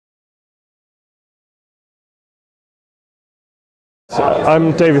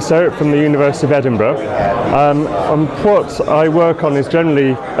I'm David Sterratt from the University of Edinburgh. And what I work on is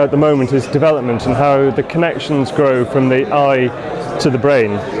generally at the moment is development and how the connections grow from the eye to the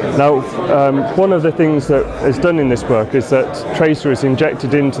brain. Now, one of the things that is done in this work is that tracer is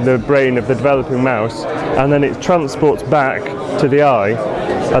injected into the brain of the developing mouse, and then it transports back to the eye,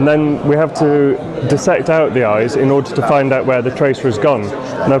 and then we have to dissect out the eyes in order to find out where the tracer has gone.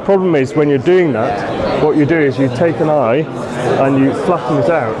 Now, the problem is when you're doing that, what you do is you take an eye and you flatten it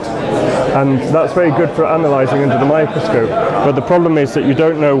out, and that's very good for analysing under the microscope, but the problem is that you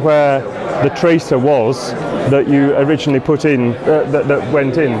don't know where the tracer was that you originally put in, that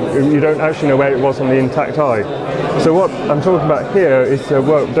went in. You don't actually know where it was on the intact eye. So what I'm talking about here is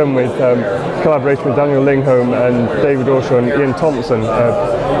work done with collaboration with Daniel Lingholm and David Orshaw and Ian Thompson.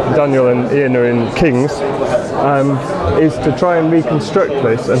 Daniel and Ian are in King's, is to try and reconstruct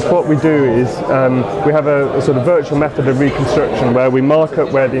this. And what we do is we have a sort of virtual method of reconstruction where we mark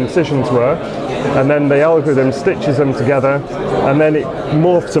up where the incisions were, and then the algorithm stitches them together, and then it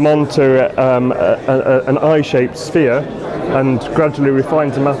morphs them onto an eye-shaped sphere and gradually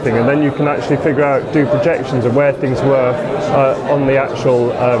refines the mapping, and then you can actually do projections of where things were on the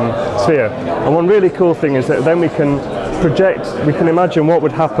actual sphere. And one really cool thing is that then we can imagine what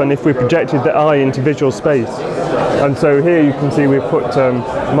would happen if we projected the eye into visual space. And so here you can see we've put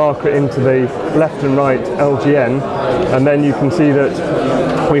marker into the left and right LGN, and then you can see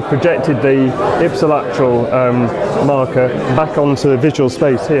that we've projected the ipsilateral marker back onto the visual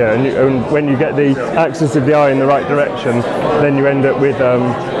space here, and when you get the axis of the eye in the right direction, then you end up with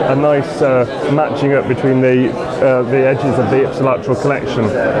a nice matching up between the edges of the ipsilateral connection.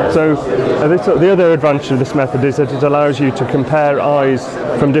 So the other advantage of this method is that it allows you to compare eyes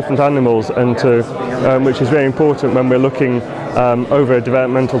from different animals, and which is very important when we're looking over a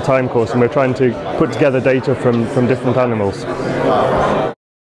developmental time course and we're trying to put together data from different animals.